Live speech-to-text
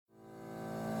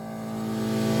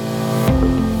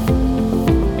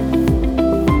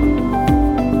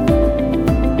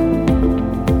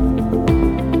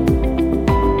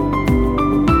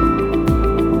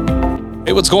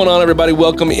Hey, what's going on, everybody?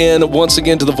 Welcome in once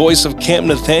again to the Voice of Camp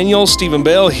Nathaniel. Stephen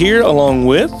Bell here, along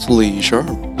with Lee Sharp.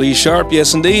 Lee Sharp,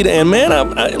 yes, indeed. And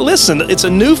man, listen, it's a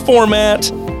new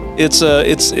format. It's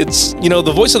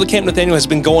the Voice of the Camp Nathaniel has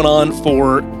been going on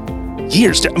for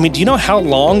years. I mean, do you know how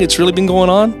long it's really been going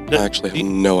on? I actually have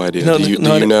no idea. Do you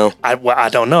know? know? I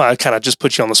don't know. I kind of just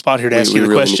put you on the spot here to ask you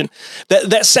the question.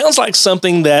 That sounds like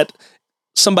something that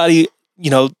somebody,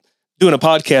 doing a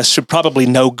podcast should probably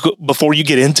know before you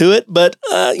get into it. But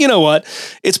you know what?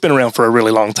 It's been around for a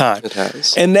really long time. It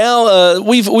has. And now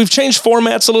we've changed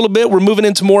formats a little bit. We're moving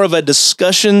into more of a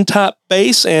discussion type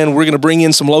base, and we're going to bring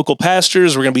in some local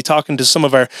pastors. We're going to be talking to some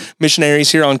of our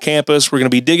missionaries here on campus. We're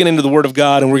going to be digging into the Word of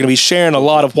God, and we're going to be sharing a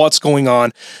lot of what's going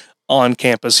on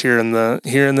campus here in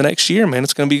the next year. Man,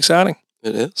 it's going to be exciting.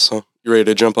 It is. So you ready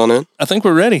to jump on in? I think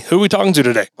we're ready. Who are we talking to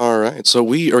today? All right. So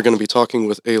we are going to be talking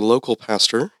with a local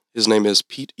pastor. His name is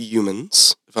Pete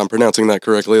Youmans, if I'm pronouncing that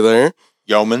correctly there.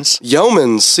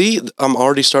 Youmans. See, I'm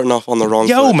already starting off on the wrong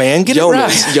foot. Man, get it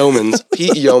right. Youmans.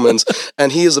 Pete Youmans.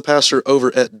 And he is a pastor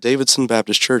over at Davidson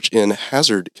Baptist Church in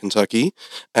Hazard, Kentucky.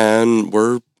 And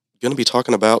we're going to be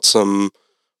talking about some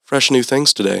fresh new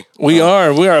things today. We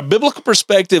are a biblical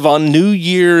perspective on New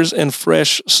Year's and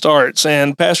fresh starts.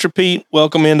 And Pastor Pete,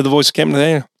 welcome into the Voice of Camp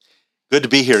Nathaniel. Good to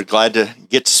be here. Glad to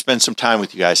get to spend some time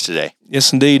with you guys today.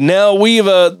 Yes, indeed. Now we've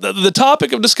the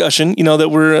topic of discussion, that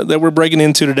we're breaking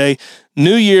into today.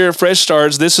 New year, fresh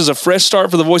starts. This is a fresh start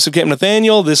for the Voice of Camp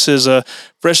Nathaniel. This is a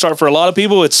fresh start for a lot of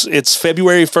people. It's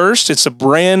February 1st. It's a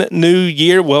brand new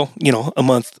year. Well, a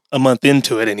month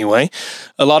into it anyway.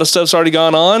 A lot of stuff's already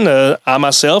gone on. I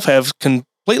myself have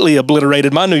completely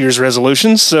obliterated my New Year's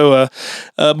resolutions. So,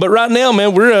 but right now,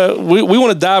 man, we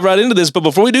want to dive right into this. But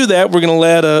before we do that, we're going to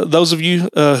let those of you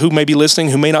who may be listening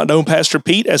who may not know Pastor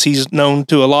Pete, as he's known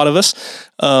to a lot of us.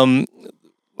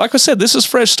 Like I said, this is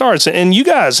fresh starts, and you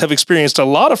guys have experienced a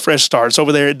lot of fresh starts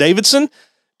over there at Davidson,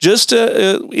 just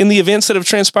in the events that have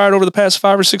transpired over the past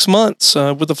 5 or 6 months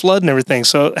with the flood and everything.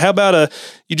 So, how about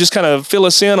you just kind of fill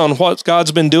us in on what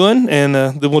God's been doing, and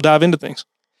then we'll dive into things.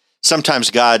 Sometimes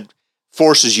God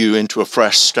forces you into a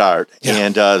fresh start,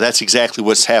 and that's exactly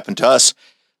what's happened to us.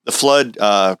 The flood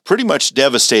pretty much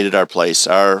devastated our place.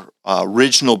 Our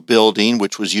original building,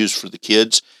 which was used for the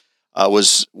kids,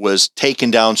 was taken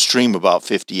downstream about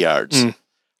 50 yards.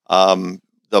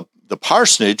 The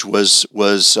parsonage was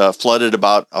flooded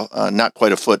about not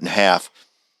quite a foot and a half,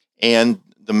 and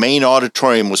the main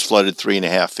auditorium was flooded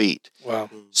 3.5 feet. Wow!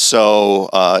 So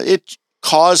it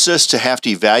caused us to have to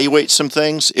evaluate some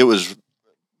things. It was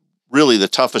really the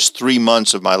toughest 3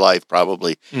 months of my life,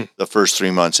 probably the first 3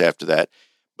 months after that.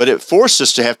 But it forced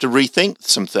us to have to rethink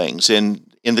some things. And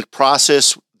in the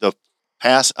process, the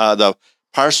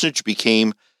parsonage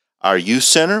became our youth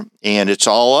center, and it's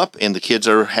all up, and the kids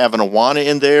are having Awana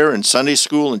in there, and Sunday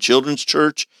school and children's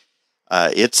church.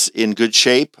 It's in good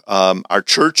shape. Our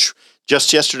church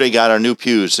just yesterday got our new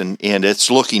pews, and it's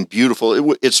looking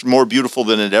beautiful. It's more beautiful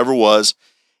than it ever was.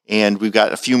 And we've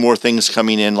got a few more things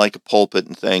coming in, like a pulpit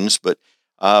and things. But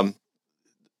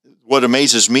what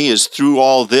amazes me is through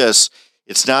all this,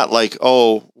 it's not like,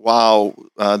 oh, wow,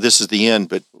 this is the end.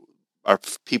 But our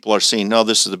people are saying, no,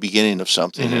 this is the beginning of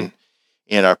something. Mm-hmm.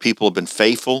 And our people have been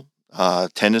faithful.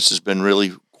 Attendance has been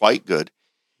really quite good.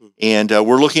 And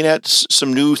we're looking at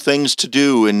some new things to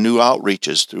do and new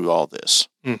outreaches through all this.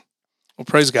 Well,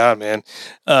 praise God, man.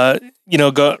 God,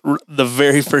 the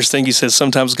very first thing you said,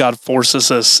 sometimes God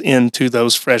forces us into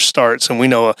those fresh starts. And we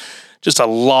know just a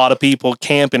lot of people,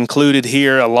 camp included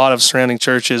here, a lot of surrounding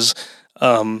churches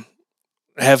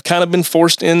have kind of been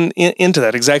forced into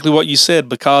that, exactly what you said,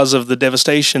 because of the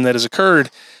devastation that has occurred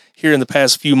here in the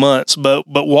past few months. But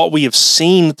what we have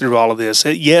seen through all of this,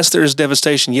 yes, there is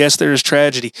devastation. Yes, there is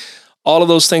tragedy. All of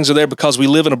those things are there because we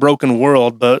live in a broken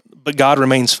world, but God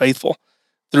remains faithful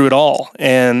through it all,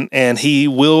 and he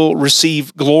will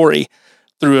receive glory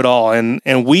through it all,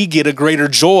 and we get a greater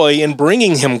joy in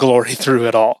bringing him glory through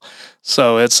it all.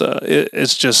 So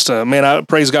it's just man, I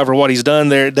praise God for what he's done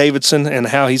there at Davidson and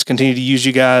how he's continued to use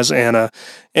you guys, and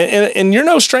you're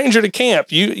no stranger to camp.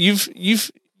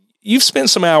 You've spent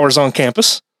some hours on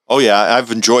campus. Oh yeah,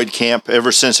 I've enjoyed camp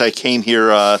ever since I came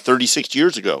here 36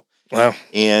 years ago. Wow!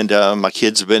 And my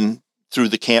kids have been through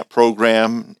the camp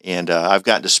program, and I've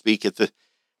gotten to speak at the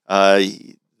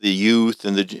youth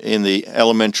and in the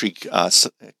elementary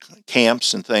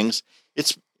camps and things.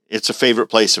 It's a favorite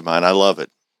place of mine. I love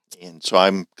it, and so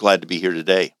I'm glad to be here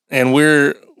today. And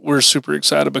we're super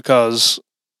excited because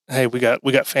hey, we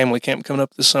got family camp coming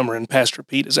up this summer, and Pastor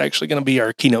Pete is actually going to be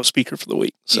our keynote speaker for the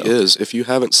week. So. He is. If you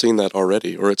haven't seen that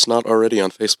already, or it's not already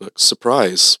on Facebook,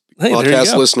 surprise. Hey, there you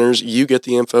Podcast go. listeners, you get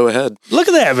the info ahead. Look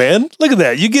at that, man. Look at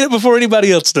that. You get it before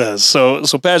anybody else does. So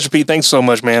Pastor Pete, thanks so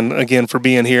much, man, again, for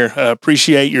being here.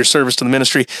 Appreciate your service to the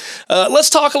ministry. Let's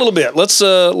talk a little bit. Let's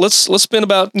spend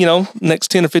about,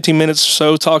 next 10 or 15 minutes or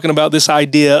so talking about this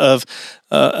idea of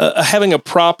having a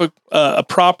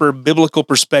proper biblical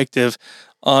perspective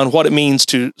on what it means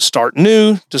to start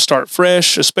new, to start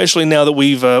fresh, especially now that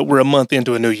we're a month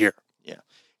into a new year.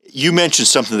 You mentioned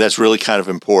something that's really kind of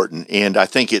important, and I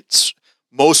think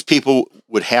most people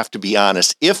would have to be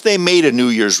honest. If they made a New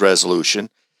Year's resolution,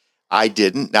 I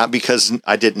didn't, not because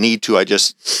I didn't need to, I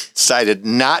just decided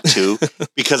not to,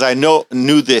 because I knew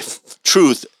the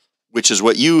truth, which is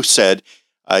what you said.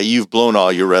 You've blown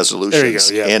all your resolutions. There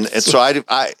you go, yeah. And so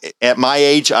I, at my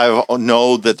age, I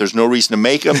know that there's no reason to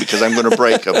make them because I'm going to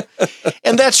break them.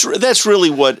 And that's really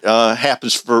what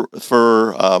happens for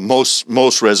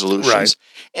most resolutions. Right.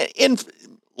 And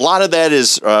a lot of that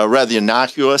is rather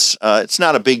innocuous. It's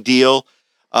not a big deal.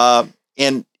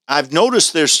 And I've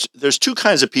noticed there's two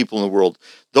kinds of people in the world: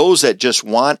 those that just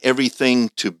want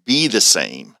everything to be the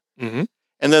same, Mm-hmm.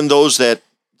 and then those that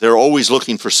they're always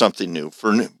looking for something new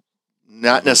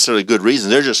not necessarily good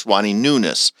reason. They're just wanting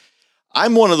newness.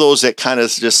 I'm one of those that kind of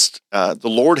just, the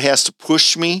Lord has to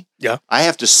push me. Yeah. I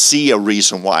have to see a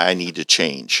reason why I need to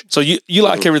change. So you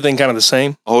like everything kind of the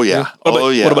same? Oh, yeah.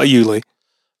 What about you, Lee?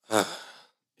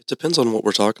 It depends on what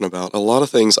we're talking about. A lot of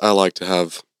things I like to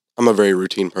have. I'm a very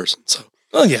routine person, so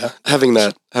Oh, yeah. having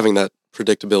that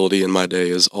predictability in my day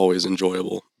is always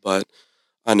enjoyable. But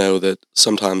I know that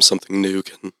sometimes something new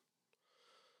can,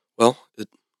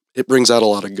 it brings out a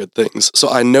lot of good things. So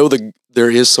I know that there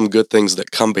is some good things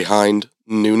that come behind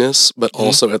newness, but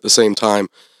also at the same time,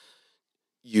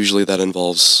 usually that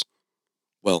involves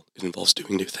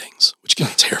doing new things, which can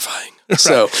be terrifying. Right.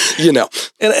 So,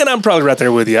 And I'm probably right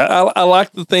there with you. I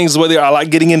like the things, whether I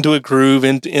like getting into a groove,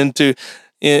 into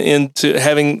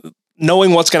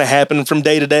knowing what's going to happen from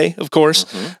day to day, of course.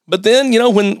 Mm-hmm. But then,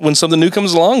 when something new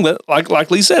comes along, that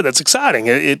like Lee said, that's exciting.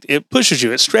 It pushes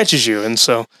you, it stretches you. And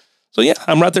so yeah,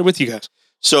 I'm right there with you guys.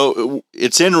 So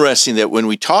it's interesting that when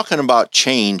we're talking about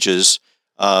changes,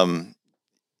 we're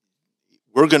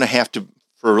going to have to,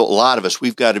 for a lot of us,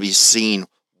 we've got to be seeing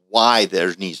why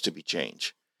there needs to be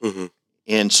change. Mm-hmm.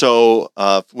 And so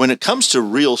when it comes to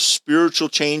real spiritual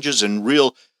changes and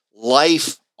real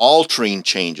life-altering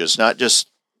changes, not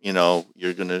just,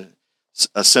 you're going to,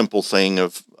 a simple thing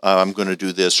of I'm going to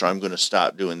do this or I'm going to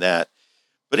stop doing that.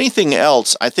 But anything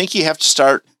else, I think you have to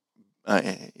start,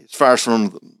 as far as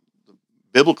from the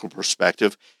biblical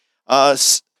perspective,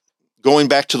 going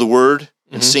back to the Word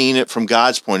and seeing it from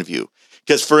God's point of view.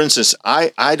 Because, for instance,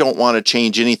 I don't want to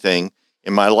change anything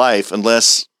in my life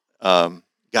unless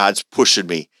God's pushing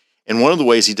me. And one of the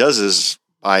ways He does is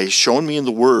by showing me in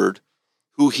the Word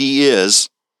who He is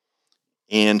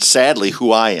and, sadly,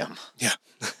 who I am. Yeah.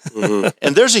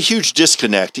 And there's a huge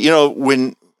disconnect.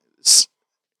 When,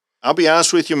 I'll be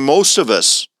honest with you, most of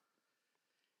us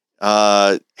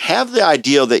have the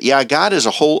idea that, God as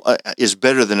a whole is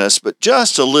better than us, but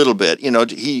just a little bit.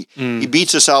 He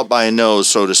beats us out by a nose,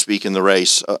 so to speak, in the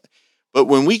race. But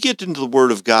when we get into the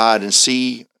Word of God and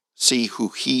see who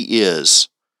He is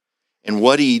and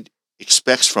what He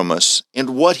expects from us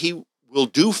and what He will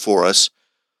do for us,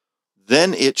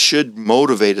 then it should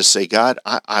motivate us to say, God,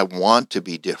 I want to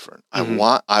be different.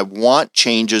 I want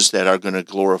changes that are going to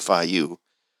glorify You.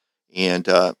 And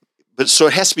but so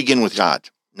it has to begin with God.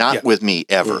 Not with me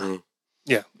ever. Mm-hmm.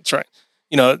 Yeah, that's right.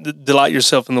 Delight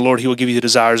yourself in the Lord. He will give you the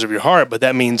desires of your heart, but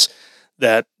that means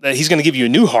that He's going to give you a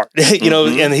new heart,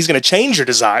 and He's going to change your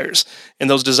desires. And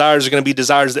those desires are going to be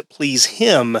desires that please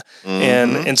Him.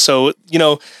 And so,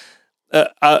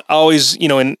 I always,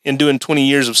 in doing 20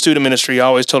 years of student ministry, I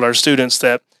always told our students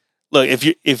that, look,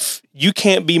 if you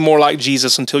can't be more like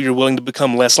Jesus until you're willing to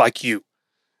become less like you.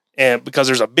 And because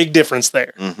there's a big difference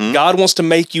there. God wants to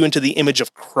make you into the image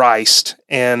of Christ,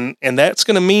 and that's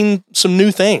going to mean some new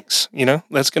things.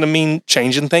 That's going to mean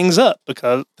changing things up,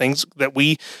 because things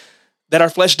that our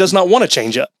flesh does not want to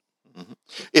change up.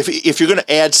 If you're going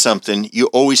to add something, you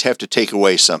always have to take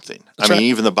away something. That's I mean, right.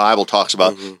 even the Bible talks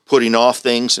about putting off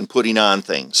things and putting on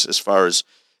things, as far as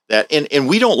that, and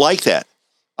we don't like that.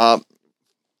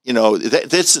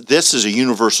 This is a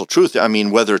universal truth. I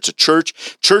mean, whether it's a church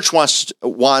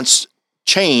wants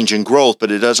change and growth,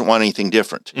 but it doesn't want anything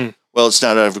different. Well, it's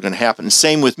not ever going to happen. And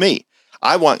same with me.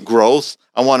 I want growth.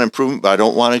 I want improvement, but I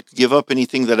don't want to give up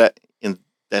anything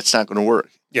that's not going to work.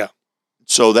 Yeah.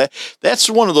 So that's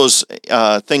one of those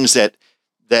things that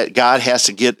God has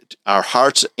to get our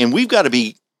hearts, and we've got to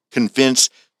be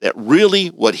convinced that really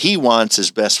what He wants is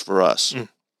best for us.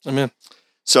 Amen.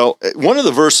 So one of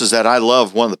the verses that I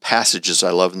love, one of the passages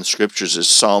I love in the scriptures is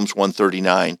Psalms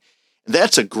 139. And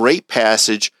that's a great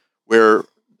passage where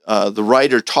the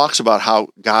writer talks about how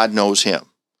God knows him.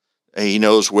 He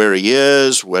knows where he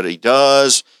is, what he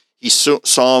does. He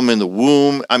saw him in the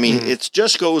womb. I mean, it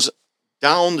just goes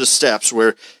down the steps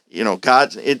where,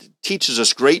 God, it teaches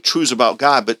us great truths about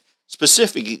God, but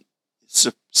specifically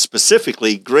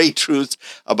great truths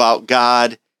about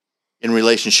God in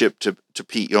relationship to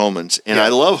Pete Youmans. And I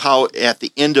love how at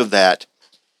the end of that,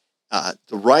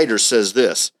 the writer says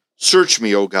this: "Search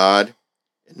me, O God,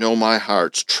 and know my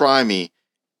hearts. Try me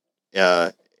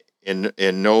and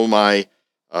know my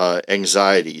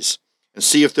anxieties, and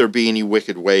see if there be any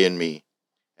wicked way in me,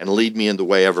 and lead me in the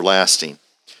way everlasting."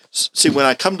 See, when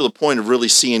I come to the point of really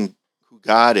seeing who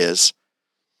God is,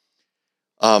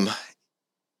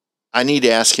 I need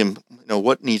to ask him,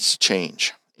 what needs to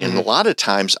change? And a lot of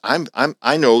times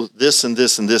I know this and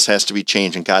this and this has to be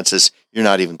changed. And God says, you're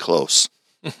not even close.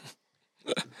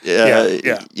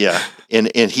 Yeah.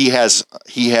 And he has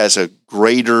a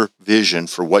greater vision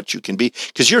for what you can be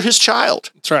because you're his child.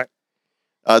 That's right.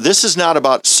 This is not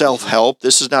about self-help.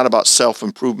 This is not about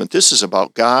self-improvement. This is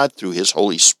about God through his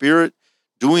Holy Spirit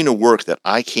doing a work that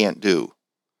I can't do.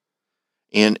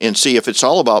 And see, if it's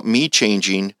all about me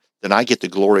changing, then I get the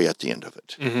glory at the end of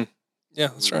it. Mm-hmm. Yeah,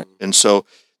 that's right. And so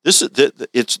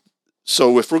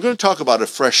so if we're going to talk about a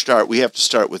fresh start, we have to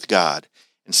start with God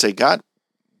and say, God,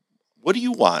 what do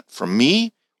you want from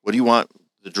me? What do you want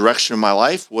the direction of my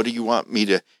life? What do you want me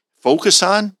to focus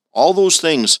on? All those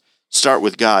things start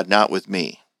with God, not with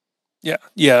me.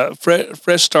 Yeah.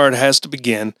 Fresh start has to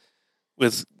begin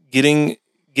with getting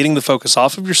the focus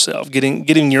off of yourself,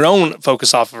 getting your own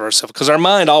focus off of ourselves, because our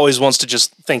mind always wants to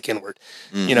just think inward.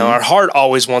 Mm-hmm. Our heart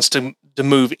always wants to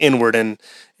move inward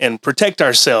and protect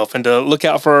ourselves and to look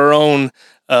out for our own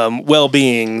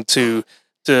well-being, to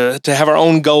have our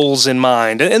own goals in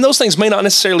mind. And those things may not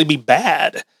necessarily be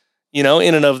bad, in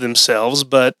and of themselves,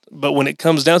 but when it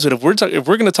comes down to it, if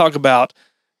we're going to talk about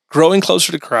growing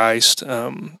closer to Christ,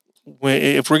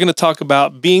 if we're going to talk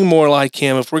about being more like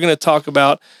him, if we're going to talk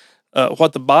about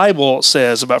what the Bible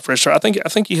says about fresh start, I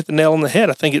think you hit the nail on the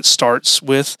head. I think it starts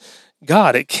with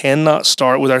God. It cannot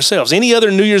start with ourselves. Any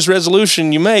other New Year's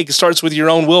resolution you make starts with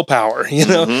your own willpower,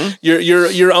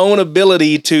 your own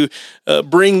ability to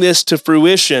bring this to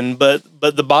fruition. But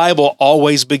the Bible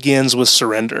always begins with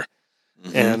surrender,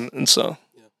 and so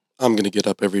I'm going to get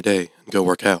up every day and go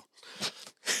work out.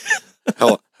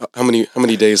 How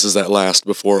many days does that last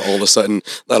before all of a sudden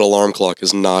that alarm clock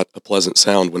is not a pleasant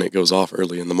sound when it goes off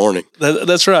early in the morning?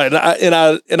 That's right.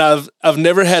 I've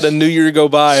never had a New Year go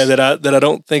by that I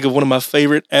don't think of one of my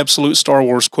favorite absolute Star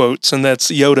Wars quotes, and that's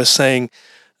Yoda saying,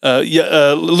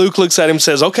 Luke looks at him and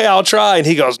says, "Okay, I'll try," and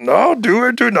he goes, "No, do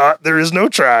or do not. There is no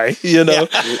try."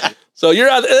 So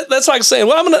that's like saying,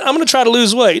 "Well, I'm gonna try to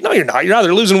lose weight." No, you're not. You're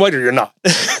either losing weight or you're not.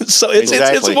 So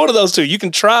it's one of those two. You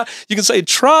can try. You can say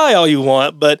try all you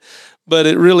want, but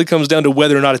it really comes down to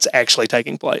whether or not it's actually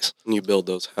taking place. And you build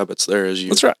those habits there as you.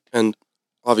 That's right. And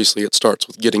obviously, it starts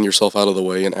with getting yourself out of the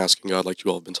way and asking God, like you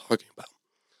all have been talking about.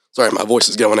 Sorry, my voice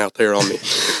is going out there on me.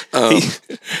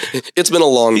 It's been a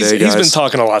long day, guys. He's been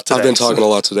talking a lot today. I've been talking a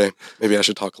lot today. Maybe I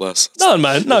should talk less. No,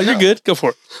 man. No, you're good. Go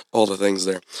for it. All the things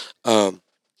there.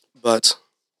 But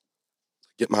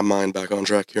get my mind back on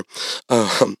track here.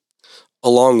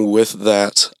 Along with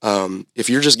that, if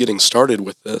you're just getting started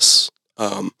with this,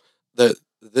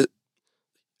 that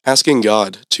asking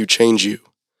God to change you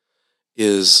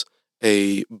is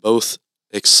a both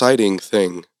exciting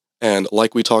thing, and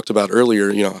like we talked about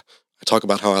earlier, I talk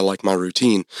about how I like my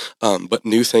routine, but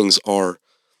new things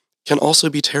can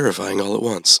also be terrifying all at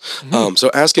once. Mm-hmm.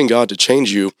 So asking God to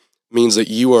change you means that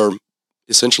you are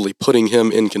essentially putting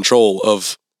him in control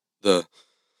of the,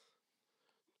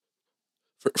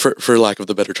 for lack of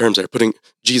the better terms there, putting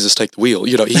Jesus take the wheel.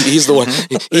 He's the one,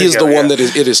 he is the one that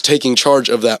it is taking charge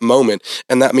of that moment.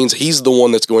 And that means he's the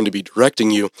one that's going to be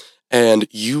directing you. And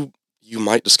you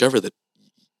might discover that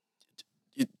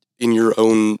in your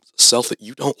own self that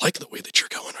you don't like the way that you're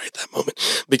going right at that moment,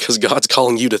 because God's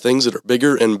calling you to things that are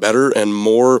bigger and better and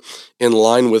more in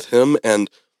line with him. And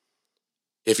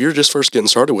if you're just first getting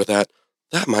started with that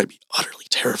might be utterly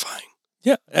terrifying.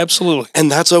 Yeah, absolutely. And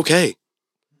that's okay.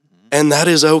 And that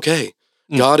is okay.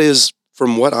 Mm. God is,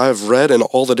 from what I've read and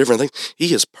all the different things,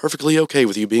 he is perfectly okay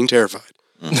with you being terrified.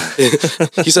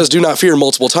 He says, do not fear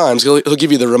multiple times. He'll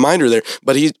give you the reminder there,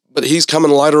 but he's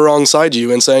coming right alongside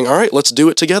you and saying, all right, let's do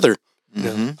it together.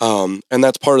 Mm-hmm. And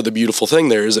that's part of the beautiful thing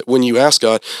there is that when you ask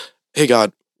God, hey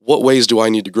God, what ways do I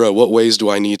need to grow? What ways do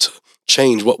I need to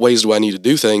change? What ways do I need to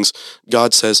do things?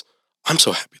 God says, I'm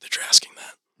so happy that you're asking that.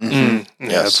 Yeah,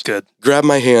 Yes. that's good. Grab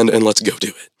my hand and let's go do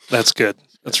it. That's good.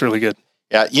 That's really good.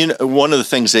 Yeah, one of the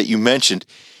things that you mentioned,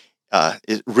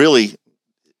 it really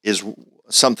is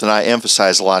something I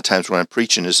emphasize a lot of times when I'm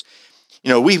preaching is,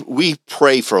 we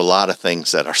pray for a lot of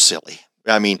things that are silly.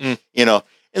 I mean,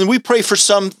 and we pray for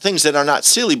some things that are not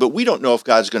silly, but we don't know if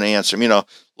God's going to answer them.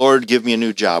 Lord, give me a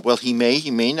new job. Well, he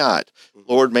may not.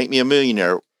 Lord, make me a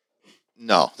millionaire.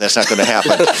 No, that's not going to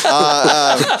happen.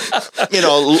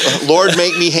 Lord,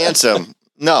 make me handsome.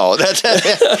 No, there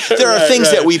are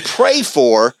things that we pray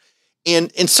for,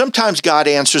 and sometimes God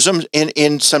answers them,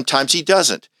 and sometimes he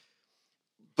doesn't.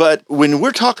 But when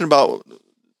we're talking about,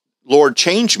 Lord,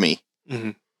 change me,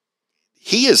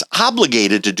 he is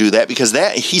obligated to do that because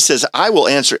he says, I will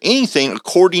answer anything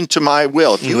according to my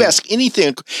will. If you ask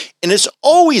anything, and it's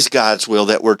always God's will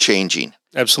that we're changing.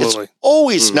 Absolutely. It's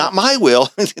always not my will,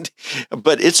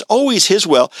 but it's always his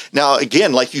will. Now,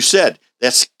 again, like you said,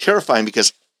 that's terrifying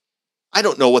because I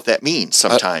don't know what that means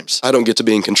sometimes. I don't get to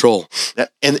be in control.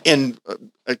 And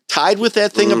tied with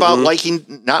that thing about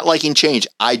not liking change,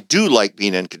 I do like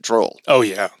being in control. Oh,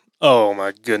 yeah. Oh,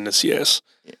 my goodness, yes.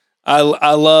 I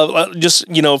love just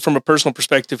from a personal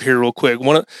perspective here, real quick.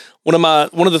 One of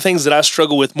the things that I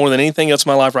struggle with more than anything else in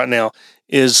my life right now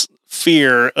is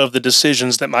fear of the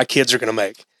decisions that my kids are going to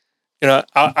make.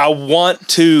 I want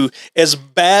to, as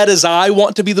bad as I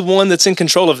want to be the one that's in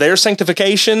control of their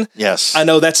sanctification. Yes, I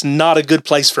know that's not a good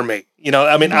place for me.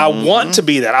 I want to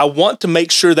be that. I want to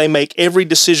make sure they make every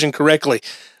decision correctly,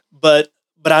 but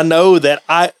I know that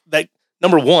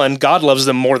number one, God loves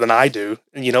them more than I do,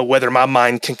 whether my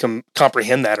mind can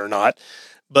comprehend that or not.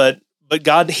 But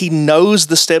God, he knows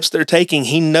the steps they're taking.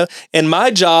 And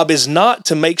my job is not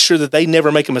to make sure that they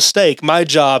never make a mistake. My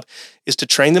job is to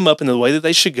train them up in the way that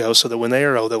they should go so that when they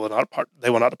are old, they will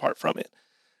not depart from it.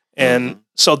 And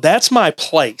so that's my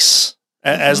place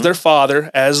as their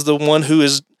father, as the one who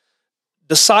is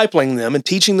discipling them and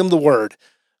teaching them the word.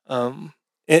 And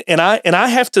I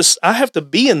have to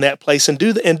be in that place and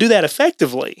do that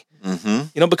effectively,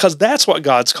 because that's what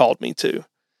God's called me to.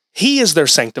 He is their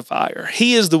sanctifier.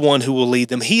 He is the one who will lead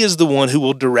them. He is the one who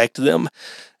will direct them,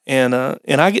 and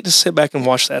I get to sit back and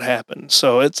watch that happen.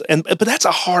 So but that's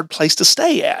a hard place to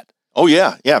stay at. Oh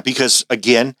yeah, because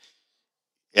again,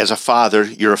 as a father,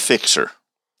 you're a fixer.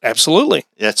 Absolutely.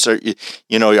 That's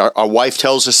our wife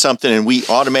tells us something, and we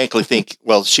automatically think,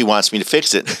 well, she wants me to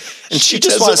fix it, and she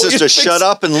just wants us to shut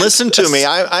up and listen to me.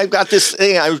 I've got this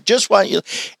thing. I just want you,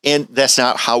 and that's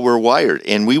not how we're wired.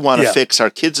 And we want to fix our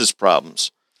kids'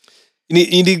 problems. You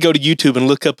need to go to YouTube and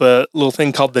look up a little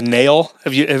thing called The Nail.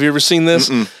 Have you ever seen this?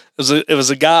 It was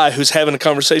a guy who's having a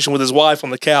conversation with his wife on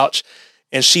the couch,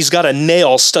 and she's got a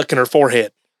nail stuck in her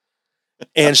forehead.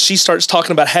 And she starts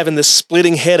talking about having this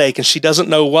splitting headache, and she doesn't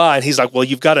know why. And he's like, well,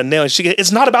 you've got a nail. And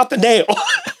it's not about the nail.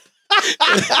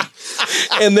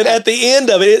 And then at the end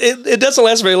of it doesn't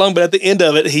last very long, but at the end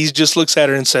of it, he just looks at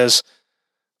her and says,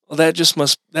 well,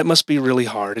 that must be really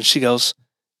hard. And she goes,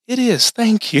 it is.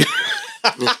 Thank you.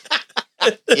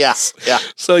 Yeah.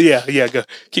 So go.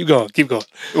 Keep going.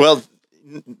 Well,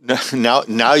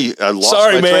 now you lost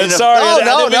Sorry, my man. train of- Sorry,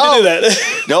 No, I didn't mean to do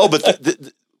that. No,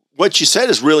 but what you said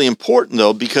is really important,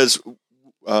 though, because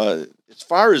as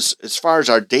far as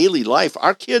our daily life,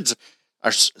 our kids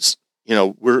are,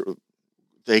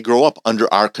 they grow up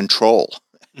under our control.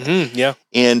 Yeah.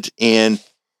 And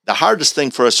the hardest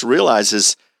thing for us to realize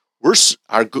is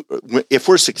if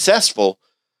we're successful,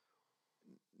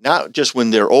 not just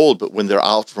when they're old, but when they're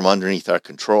out from underneath our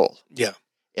control. Yeah.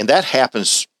 And that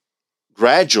happens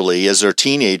gradually as they're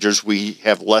teenagers. We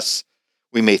have less.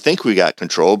 We may think we got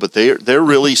control, but they're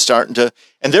really starting to,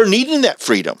 and they're needing that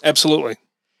freedom. Absolutely.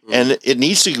 And it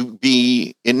needs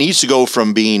to go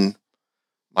from being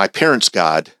my parents'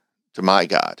 God to my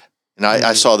God. And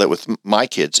I saw that with my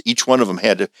kids. Each one of them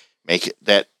had to make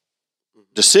that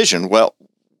decision. Well,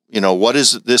 what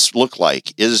does this look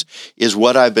like? Is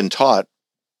what I've been taught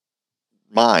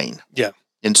mine? Yeah.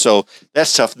 And so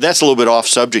that's tough. That's a little bit off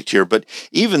subject here, but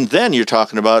even then you're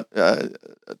talking about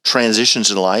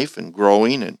transitions in life and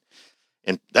growing,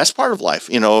 and that's part of life.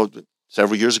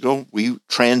 Several years ago, we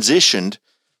transitioned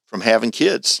from having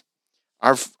kids.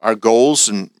 Our goals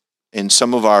and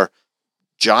some of our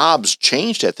jobs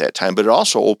changed at that time, but it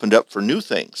also opened up for new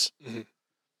things.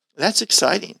 That's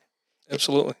exciting.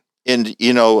 Absolutely. And,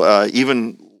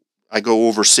 even I go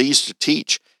overseas to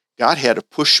teach, God had to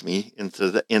push me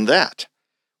in that,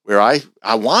 where I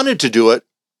wanted to do it,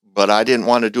 but I didn't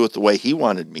want to do it the way he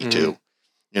wanted me to.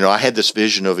 I had this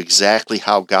vision of exactly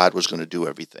how God was going to do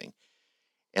everything.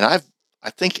 And I'm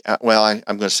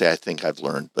going to say I think I've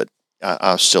learned, but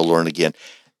I'll still learn again.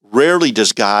 Rarely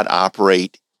does God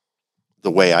operate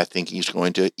the way I think he's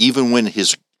going to, even when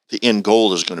the end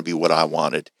goal is going to be what I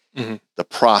wanted. Mm-hmm. The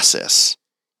process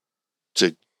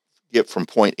to get from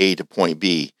point A to point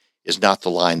B is not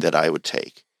the line that I would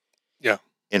take. Yeah.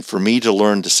 And for me to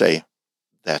learn to say,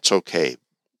 that's okay,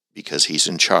 because he's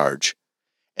in charge,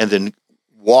 and then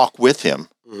walk with him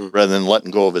rather than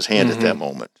letting go of his hand at that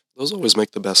moment. Those always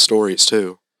make the best stories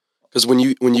too. Because when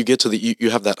you get to you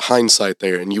have that hindsight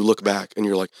there and you look back and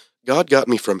you're like, God got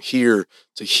me from here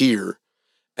to here.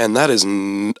 And that is,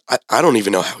 I don't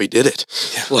even know how he did it.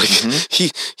 Yeah. Like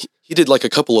he did like a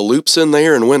couple of loops in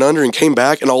there and went under and came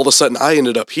back. And all of a sudden I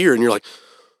ended up here. And you're like,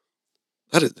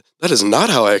 that is not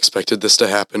how I expected this to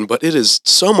happen, but it is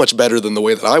so much better than the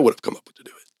way that I would have come up with to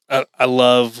do it. I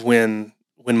love when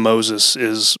Moses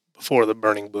is before the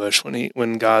burning bush,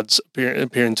 when God's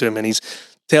appearing to him and he's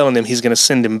telling him he's going to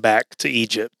send him back to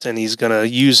Egypt and he's going to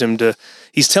use him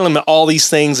he's telling him all these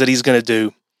things that he's going to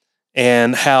do,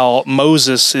 and how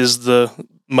Moses is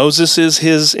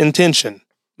his intention.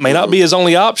 May not be his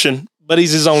only option, but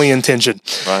he's his only intention.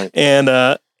 Right.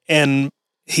 And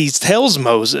he tells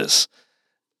Moses,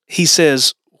 he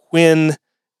says, when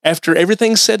after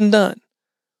everything's said and done,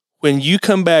 when you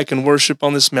come back and worship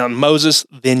on this mountain, Moses,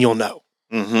 then you'll know.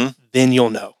 Mm-hmm. Then you'll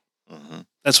know. Mm-hmm.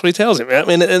 That's what he tells him. I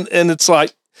mean, and it's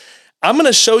like, I'm going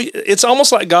to show you, it's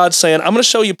almost like God saying, I'm going to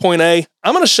show you point A,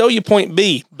 I'm going to show you point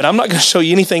B, but I'm not going to show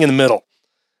you anything in the middle.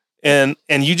 And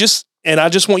I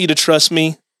just want you to trust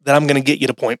me that I'm going to get you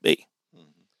to point B.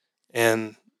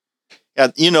 And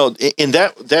and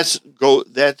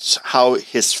that's how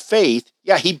his faith,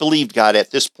 he believed God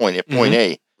at this point, at point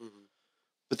A.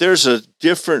 But there's a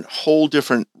whole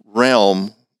different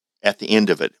realm at the end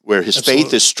of it where his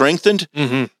faith is strengthened.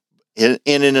 And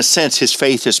in a sense, his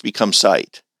faith has become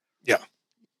sight. Yeah.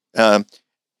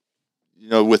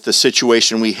 With the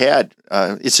situation we had,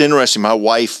 it's interesting. My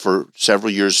wife for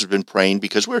several years has been praying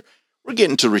because we're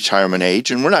getting to retirement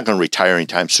age, and we're not going to retire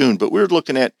anytime soon, but we're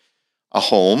looking at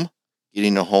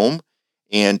getting a home.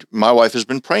 And my wife has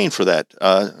been praying for that.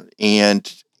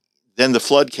 And then the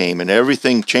flood came and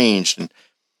everything changed. And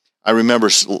I remember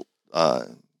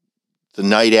the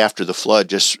night after the flood,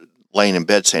 just laying in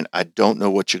bed saying, I don't know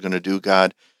what you're going to do,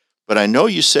 God, but I know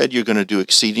you said you're going to do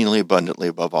exceedingly abundantly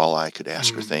above all I could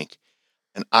ask or think.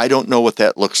 And I don't know what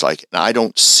that looks like. And I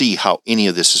don't see how any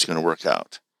of this is going to work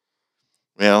out.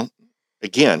 Well,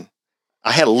 again,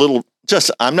 I had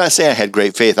I'm not saying I had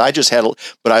great faith. I just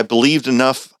but I believed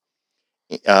enough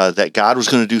that God was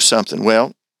going to do something.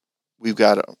 Well, we've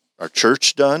got our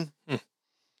church done,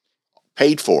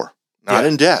 paid for, not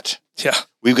in debt. Yeah.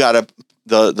 We've got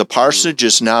the parsonage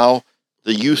is now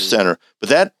the youth center.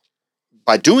 But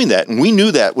by doing that, and we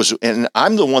knew that and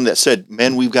I'm the one that said,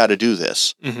 men, we've got to do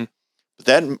this. Mm-hmm. But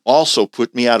that also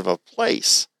put me out of a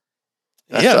place.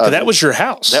 That was your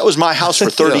house. That was my house for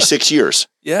 36 years.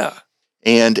 Yeah.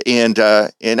 And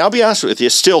I'll be honest with you,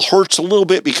 it still hurts a little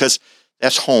bit because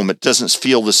that's home. It doesn't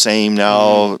feel the same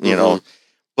now,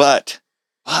 but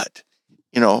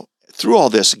through all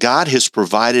this, God has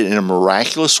provided in a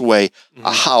miraculous way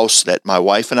a house that my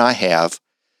wife and I have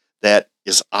that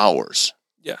is ours.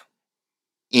 Yeah.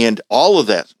 And all of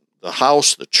that, the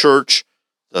house, the church,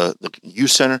 the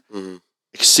youth center,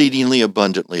 exceedingly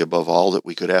abundantly above all that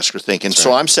we could ask or think. And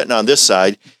so I'm sitting on this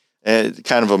side, kind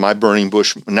of my burning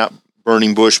bush, not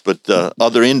burning bush, but the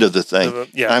other end of the thing.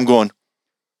 I'm going,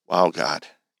 wow, God,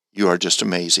 you are just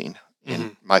amazing.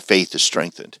 And my faith is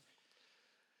strengthened.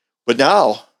 But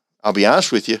now, I'll be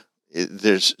honest with you,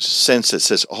 there's a sense that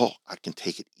says, oh, I can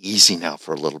take it easy now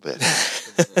for a little bit.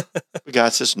 But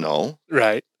God says, no.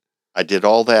 Right. I did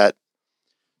all that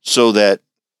so that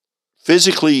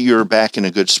physically you're back in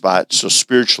a good spot, so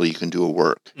spiritually you can do a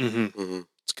work.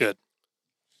 It's good.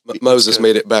 Moses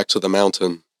made it back to the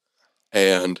mountain,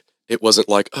 and it wasn't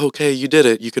like, okay, you did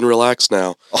it, you can relax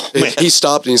now. He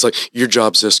stopped and he's like, your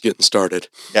job's just getting started.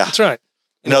 Yeah. That's right.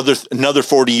 Another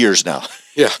 40 years now.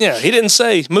 Yeah. Yeah. He didn't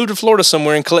say move to Florida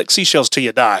somewhere and collect seashells till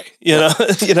you die.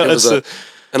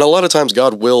 And a lot of times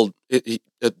God will,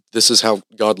 this is how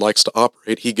God likes to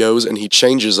operate. He goes and he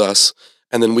changes us,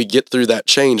 and then we get through that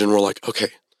change and we're like, okay.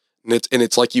 And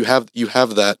it's like you have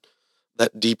that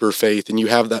deeper faith, and you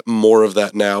have that more of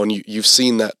that now. And you've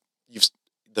seen that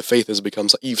the faith has become,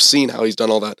 you've seen how he's done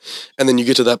all that. And then you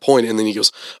get to that point and then he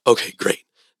goes, okay, great.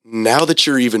 Now that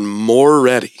you're even more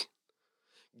ready,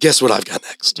 guess what I've got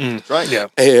next? Right. Yeah.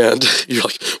 And you're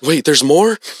like, wait, there's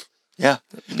more? Yeah.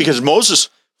 Because Moses,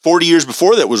 40 years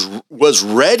before that, was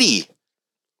ready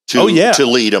to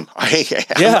lead him.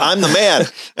 I'm the man.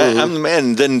 I'm the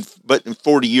man. Then, but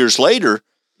 40 years later,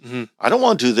 I don't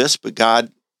want to do this, but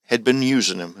God had been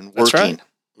using him and working. That's right.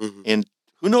 And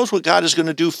who knows what God is going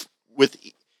to do with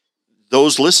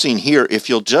those listening here, if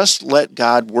you'll just let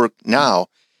God work now,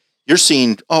 you're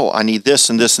seeing, oh, I need this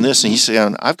and this and this. And he's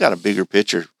saying, I've got a bigger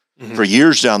picture for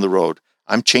years down the road.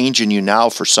 I'm changing you now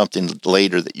for something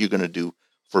later that you're going to do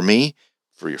for me,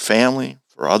 for your family,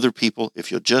 for other people,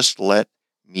 if you'll just let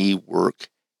me work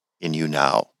in you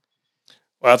now.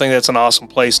 Well, I think that's an awesome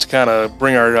place to kind of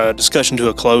bring our discussion to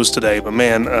a close today. But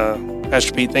man,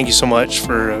 Pastor Pete, thank you so much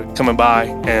for coming by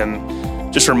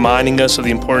and just reminding us of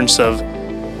the importance of,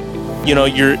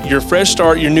 your fresh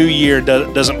start, your new year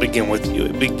doesn't begin with you.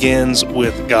 It begins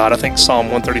with God. I think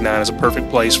Psalm 139 is a perfect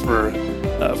place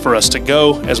for us to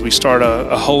go as we start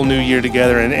a whole new year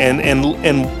together and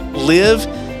live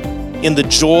in the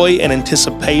joy and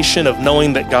anticipation of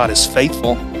knowing that God is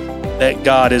faithful. That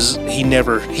God he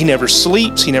never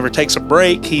sleeps, he never takes a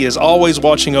break, he is always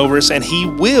watching over us, and he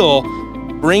will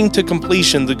bring to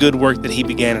completion the good work that he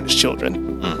began in his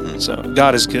children. Mm-hmm. So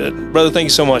God is good. Brother, thank you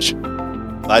so much.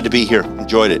 Glad to be here.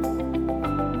 Enjoyed it.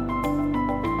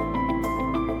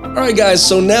 All right, guys,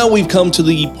 so now we've come to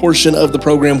the portion of the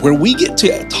program where we get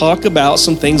to talk about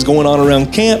some things going on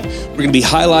around camp. We're going to be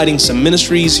highlighting some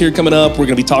ministries here coming up. We're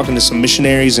going to be talking to some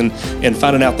missionaries and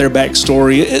finding out their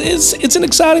backstory. It's an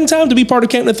exciting time to be part of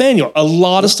Camp Nathaniel. A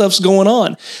lot of stuff's going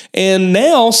on. And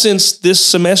now, since this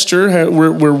semester,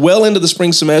 we're well into the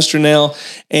spring semester now,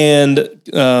 and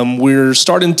we're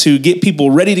starting to get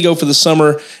people ready to go for the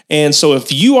summer. And so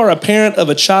if you are a parent of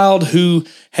a child who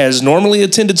has normally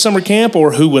attended summer camp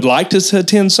or who would like to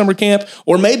attend summer camp,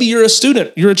 or maybe you're a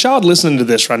student, you're a child listening to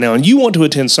this right now and you want to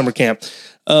attend summer camp,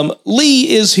 Lee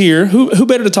is here. Who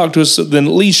better to talk to us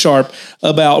than Lee Sharp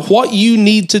about what you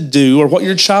need to do or what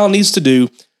your child needs to do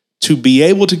to be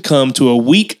able to come to a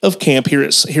week of camp here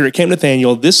at Camp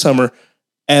Nathaniel this summer,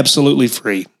 absolutely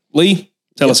free. Lee,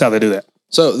 tell us how they do that.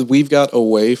 So we've got a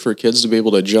way for kids to be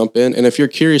able to jump in. And if you're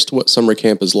curious to what summer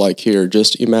camp is like here,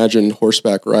 just imagine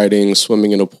horseback riding,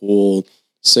 swimming in a pool,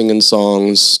 singing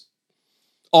songs.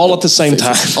 All at the same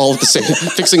time. All at the same time.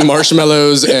 Fixing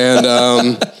marshmallows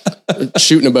and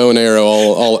shooting a bow and arrow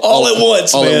all at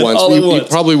once. All at once. We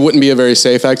probably wouldn't be a very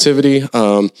safe activity.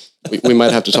 We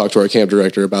might have to talk to our camp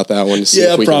director about that one to see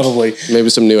if we probably. Maybe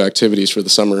some new activities for the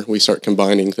summer. We start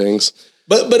combining things.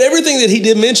 But everything that he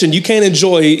did mention, you can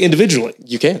enjoy individually.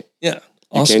 You can. Yeah.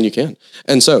 Awesome. You can.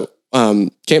 And so,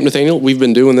 Camp Nathaniel, we've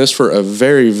been doing this for a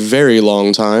very, very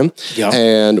long time. Yeah.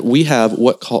 And we have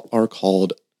what are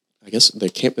called, I guess, the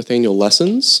Camp Nathaniel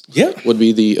lessons. Yeah. Would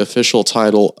be the official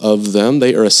title of them.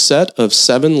 They are a set of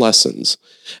 7 lessons.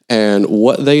 And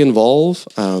what they involve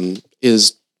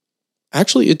is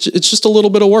actually, it's just a little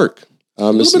bit of work. A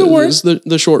little bit of work. Is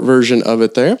the short version of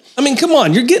it there. I mean, come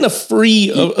on. You're getting a free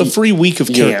week of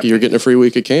camp. You're getting a free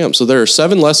week of camp. So there are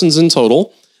 7 lessons in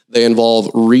total. They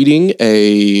involve reading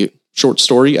a short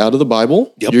story out of the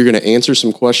Bible. Yep. You're going to answer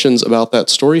some questions about that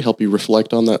story, help you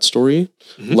reflect on that story,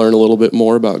 learn a little bit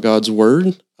more about God's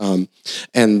Word.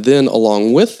 And then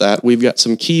along with that, we've got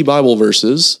some key Bible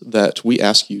verses that we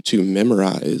ask you to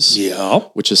memorize. Yeah.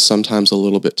 Which is sometimes a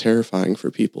little bit terrifying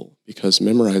for people because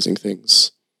memorizing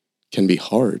things can be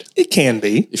hard. It can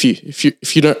be.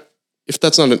 If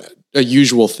that's not a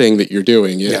usual thing that you're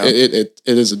doing, it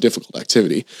is a difficult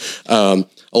activity. A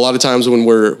lot of times when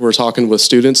we're talking with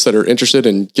students that are interested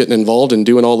in getting involved and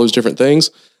doing all those different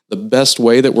things, the best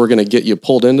way that we're going to get you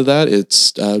pulled into that,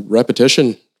 it's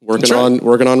repetition,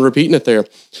 working on repeating it there.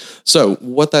 So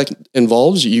what that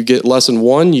involves, you get lesson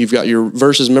 1, you've got your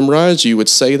verses memorized. You would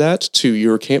say that to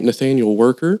your Camp Nathaniel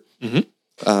worker.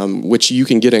 Which you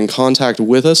can get in contact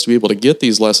with us to be able to get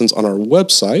these lessons on our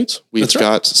website. We've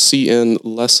got CN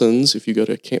Lessons. If you go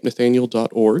to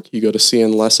campnathaniel.org, you go to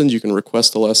CN Lessons, you can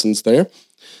request the lessons there.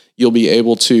 You'll be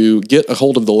able to get a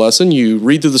hold of the lesson. You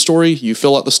read through the story, you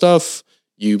fill out the stuff,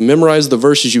 you memorize the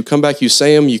verses, you come back, you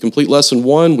say them, you complete lesson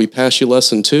 1, we pass you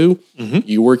lesson 2.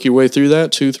 You work your way through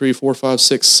that, 2, 3, 4, 5,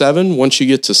 6, 7. Once you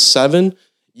get to 7,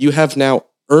 you have now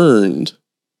earned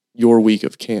your week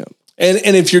of camp.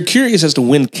 And if you're curious as to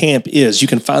when camp is, you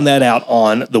can find that out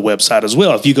on the website as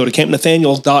well. If you go to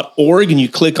campnathaniel.org and you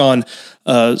click on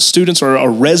students or a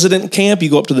resident camp, you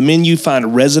go up to the menu,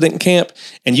 find resident camp,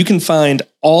 and you can find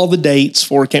all the dates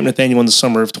for Camp Nathaniel in the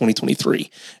summer of 2023.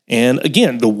 And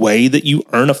again, the way that you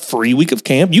earn a free week of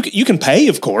camp, you can pay,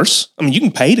 of course. I mean, you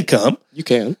can pay to come. You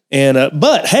can. And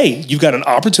but hey, you've got an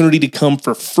opportunity to come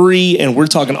for free. And we're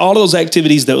talking all of those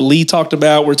activities that Lee talked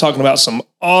about. We're talking about some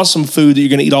awesome food that you're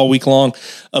going to eat all week long.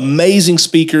 Amazing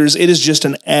speakers. It is just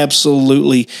an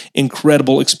absolutely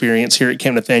incredible experience here at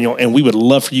Camp Nathaniel. And we would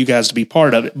love for you guys to be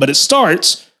part of it. But it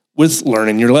starts with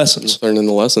learning your lessons. Learning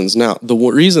the lessons. Now, the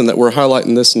reason that we're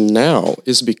highlighting this now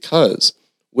is because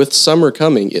with summer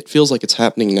coming, it feels like it's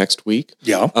happening next week.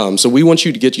 Yeah. So we want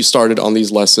you to get you started on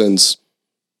these lessons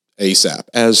ASAP,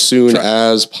 as soon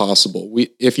as possible.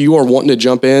 If you are wanting to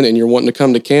jump in and you're wanting to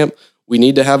come to camp, we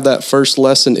need to have that first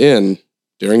lesson in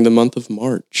during the month of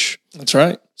March. That's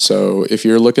right. So if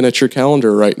you're looking at your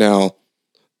calendar right now,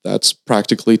 that's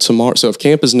practically tomorrow. So if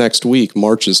camp is next week,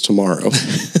 March is tomorrow.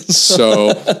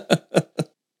 So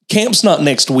camp's not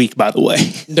next week, by the way.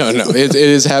 No, it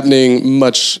is happening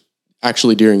much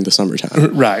actually during the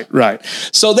summertime. Right.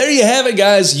 So there you have it,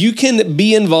 guys. You can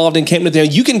be involved in Camp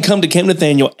Nathaniel. You can come to Camp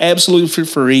Nathaniel absolutely for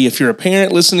free. If you're a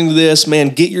parent listening to this, man,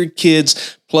 get your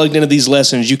kids plugged into these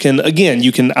lessons. You can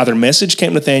either message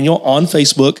Camp Nathaniel on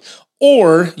Facebook,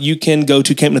 or you can go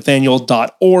to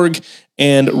campnathaniel.org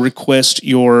and request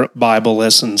your Bible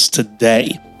lessons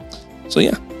today. So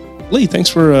yeah, Lee, thanks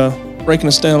for breaking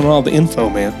us down on all the info,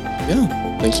 man.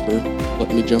 Yeah, thanks for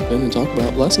letting me jump in and talk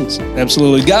about lessons.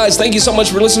 Absolutely. Guys, thank you so much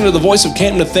for listening to the Voice of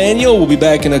Camp Nathaniel. We'll be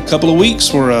back in a couple of weeks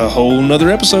for a whole nother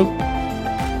episode.